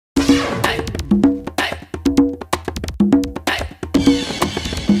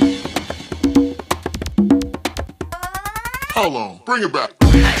Hold on, bring it back.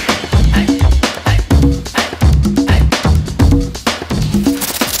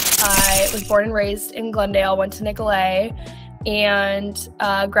 I was born and raised in Glendale, went to Nicolet, and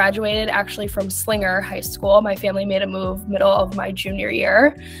graduated actually from Slinger High School. My family made a move middle of my junior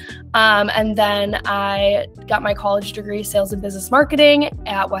year. And then I got my college degree, sales and business marketing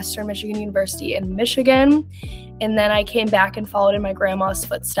at Western Michigan University in Michigan. And then I came back and followed in my grandma's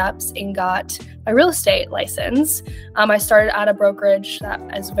footsteps and got my real estate license. I started at a brokerage that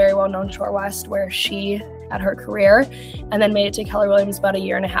is very well known Shore West, where she had her career, and then made it to Keller Williams about a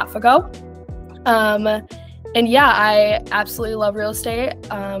year and a half ago. And yeah, I absolutely love real estate,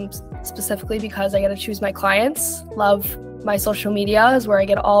 specifically because I get to choose my clients. Love my social media is where I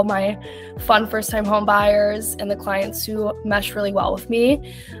get all my fun first-time home buyers and the clients who mesh really well with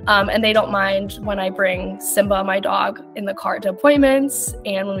me. And they don't mind when I bring Simba, my dog, in the car to appointments,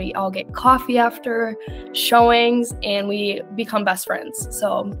 and when we all get coffee after showings, and we become best friends.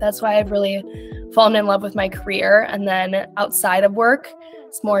 So that's why I've really fallen in love with my career. And then outside of work,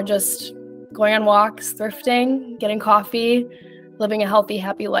 it's more just going on walks, thrifting, getting coffee, living a healthy,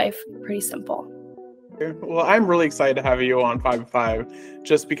 happy life. Pretty simple. Well, I'm really excited to have you on 5 5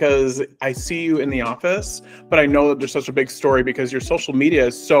 just because I see you in the office, but I know that there's such a big story because your social media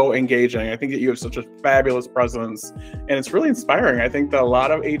is so engaging. I think that you have such a fabulous presence, and it's really inspiring. I think that a lot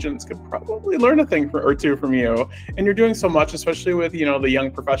of agents could probably learn a thing or two from you, and you're doing so much, especially with, you know, the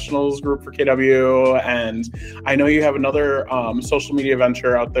young professionals group for KW. And I know you have another social media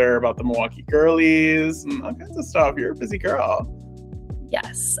venture out there about the Milwaukee girlies and all kinds of stuff. You're a busy girl.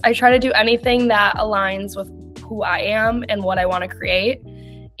 Yes, I try to do anything that aligns with who I am and what I want to create.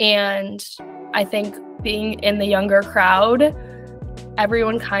 And I think being in the younger crowd,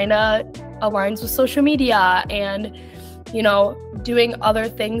 everyone kind of aligns with social media and, you know, doing other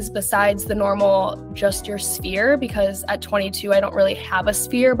things besides the normal, just your sphere, because at 22, I don't really have a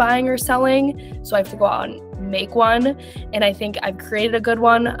sphere buying or selling. So I have to go out and make one. And I think I've created a good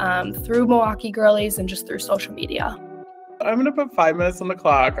one through Milwaukee Girlies and just through social media. I'm going to put 5 minutes on the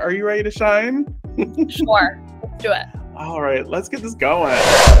clock. Are you ready to shine? Sure. Let's do it. All right, let's get this going.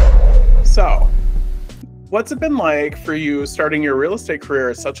 So, what's it been like for you starting your real estate career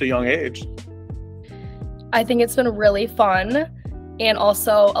at such a young age? I think it's been really fun, and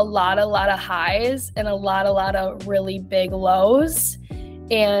also a lot of highs and a lot of really big lows.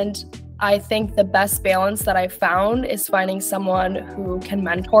 And I think the best balance that I've found is finding someone who can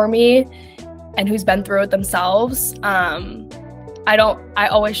mentor me and who's been through it themselves. I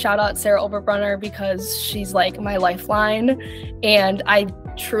always shout out Sarah Oberbrunner because she's like my lifeline, and I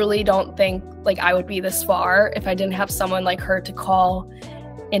truly don't think like I would be this far if I didn't have someone like her to call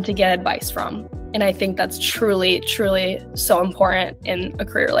and to get advice from. And I think that's truly so important in a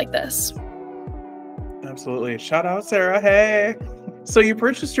career like this. Absolutely. Shout out, Sarah. Hey. So you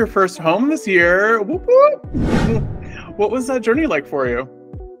purchased your first home this year. Whoop, whoop. What was that journey like for you?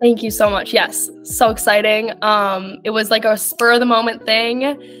 Thank you so much. Yes, so exciting. It was like a spur of the moment thing.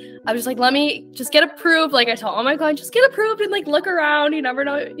 I was just like, let me just get approved. Like I tell all my clients, just get approved and like look around. You never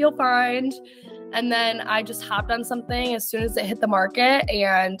know what you'll find. And then I just hopped on something as soon as it hit the market,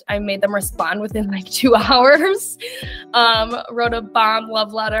 and I made them respond within like 2 hours. Wrote a bomb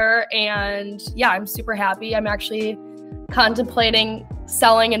love letter, and yeah, I'm super happy. I'm actually contemplating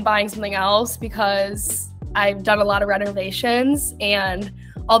selling and buying something else because I've done a lot of renovations, and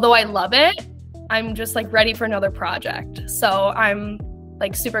although I love it, I'm just like ready for another project. So I'm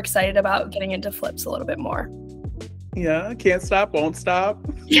like super excited about getting into flips a little bit more. Yeah, can't stop, won't stop.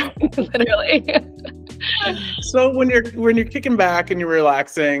 Yeah, literally. So when you're kicking back and you're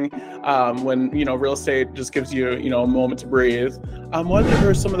relaxing, when you know real estate just gives you a moment to breathe, what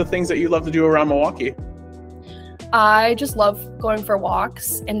are some of the things that you love to do around Milwaukee? I just love going for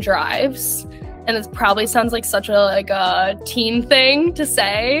walks and drives. And it probably sounds like such a teen thing to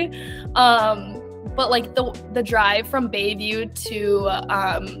say, but like the drive from Bayview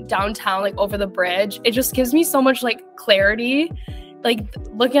to downtown, like over the bridge, it just gives me so much like clarity, like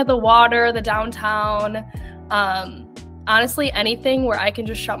looking at the water, the downtown. Honestly, anything where I can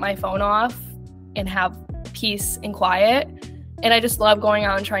just shut my phone off and have peace and quiet. And I just love going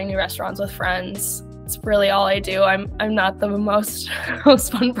out and trying new restaurants with friends. It's really all I do. I'm not the most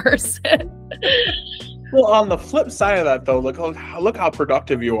fun person. Well, on the flip side of that, though, look how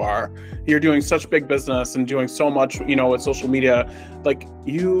productive you are. You're doing such big business and doing so much, with social media. Like,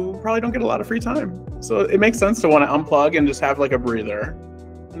 you probably don't get a lot of free time. So it makes sense to want to unplug and just have like a breather.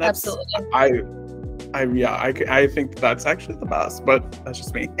 And that's, absolutely. I think that's actually the best, but that's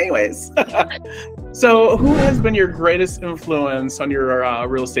just me. Anyways, so who has been your greatest influence on your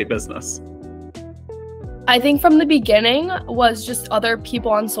real estate business? I think from the beginning was just other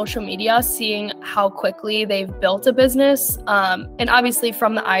people on social media seeing how quickly they've built a business. And obviously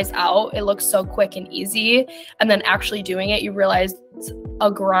from the eyes out, it looks so quick and easy. And then actually doing it, you realize it's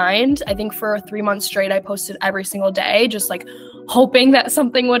a grind. I think for 3 months straight, I posted every single day, just like hoping that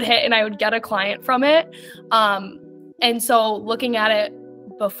something would hit and I would get a client from it. And so looking at it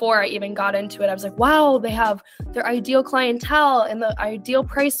before I even got into it, I was like, wow, they have their ideal clientele and the ideal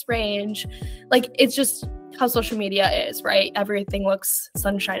price range. Like, it's just how social media is, right? Everything looks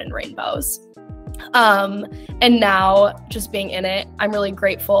sunshine and rainbows. And now just being in it, I'm really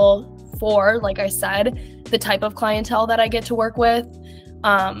grateful for, like I said, the type of clientele that I get to work with.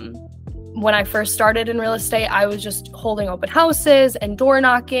 When I first started in real estate, I was just holding open houses and door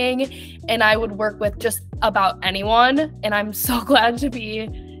knocking, and I would work with just about anyone. And I'm so glad to be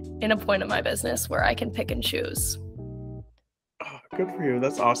in a point of my business where I can pick and choose. Oh, good for you.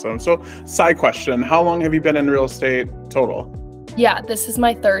 That's awesome. So, side question, how long have you been in real estate total? Yeah, this is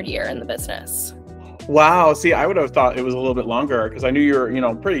my 3rd year in the business. Wow. See, I would have thought it was a little bit longer because I knew you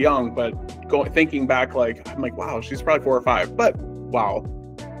were, pretty young, but thinking back, I'm like, wow, she's probably 4 or 5, but wow.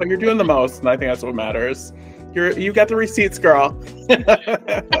 But you're doing the most, and I think that's what matters. You got the receipts, girl.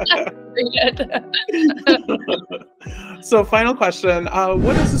 So, final question: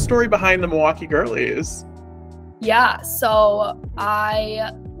 what is the story behind the Milwaukee Girlies? Yeah, so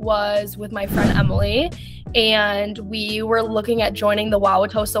I was with my friend Emily, and we were looking at joining the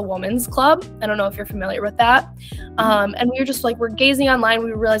Wauwatosa Women's Club. I don't know if you're familiar with that. And we were just we're gazing online.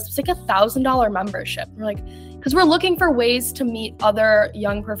 We realized it's like $1,000 membership. We're like, because we're looking for ways to meet other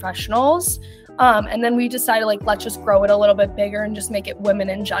young professionals. And then we decided, let's just grow it a little bit bigger and just make it women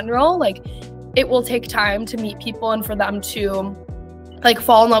in general. It will take time to meet people and for them to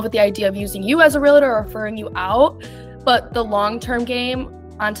fall in love with the idea of using you as a realtor or referring you out. But the long-term game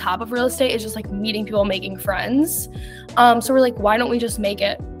on top of real estate is just meeting people, making friends. So we're like, why don't we just make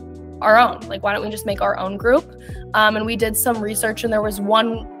it our own? Why don't we just make our own group? And we did some research, and there was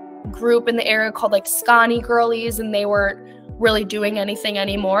one group in the area called Scotty Girlies, and they weren't really doing anything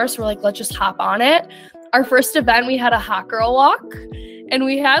anymore. So we're like, let's just hop on it. Our first event, we had a hot girl walk, and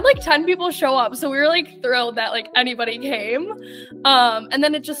we had 10 people show up. So we were thrilled that anybody came. And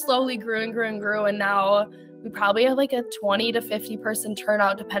then it just slowly grew and grew and grew. And now we probably have a 20 to 50 person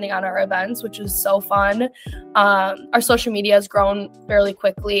turnout depending on our events, which is so fun. Our social media has grown fairly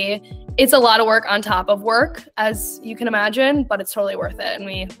quickly. It's a lot of work on top of work, as you can imagine, but it's totally worth it. And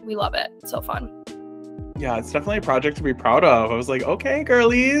we love it. It's so fun. Yeah, it's definitely a project to be proud of. I was like, okay,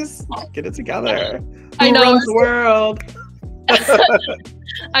 girlies, get it together. I know. Who runs the world?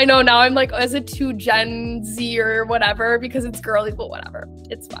 I know, now I'm is it too Gen Z or whatever because it's girly, but whatever.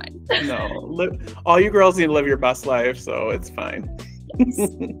 It's fine. No, all you girls need to live your best life, so it's fine.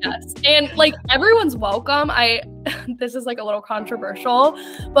 Yes. And everyone's welcome. This is a little controversial,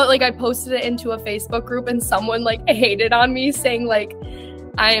 but I posted it into a Facebook group and someone hated on me saying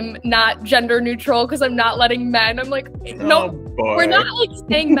I'm not gender neutral because I'm not letting men. I'm like, no, we're not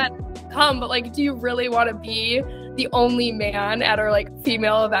saying men come, but do you really want to be the only man at our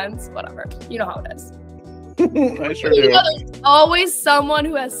female events? Whatever. You know how it is. I sure do. There's always someone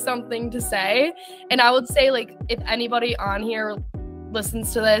who has something to say. And I would say if anybody on here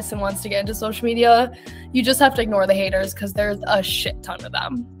listens to this and wants to get into social media, you just have to ignore the haters because there's a shit ton of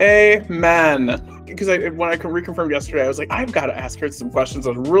them. Amen. Because when I reconfirmed yesterday, I was like, I've got to ask her some questions.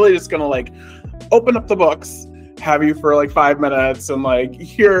 I was really just gonna open up the books, have you for 5 minutes, and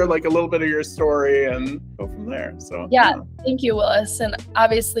hear a little bit of your story and go from there. So yeah, thank you, Willis. And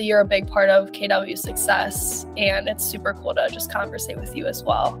obviously you're a big part of KW's success, and it's super cool to just conversate with you as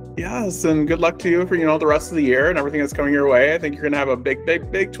well. Yes, and good luck to you for the rest of the year and everything that's coming your way. I think you're gonna have a big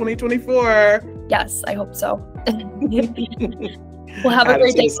 2024. Yes, I hope so. We'll have a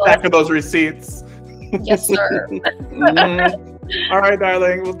great day. Stack of those receipts. Yes, sir. All right,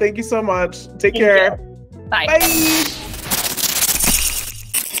 darling. Well, thank you so much. Take care. Bye. Bye.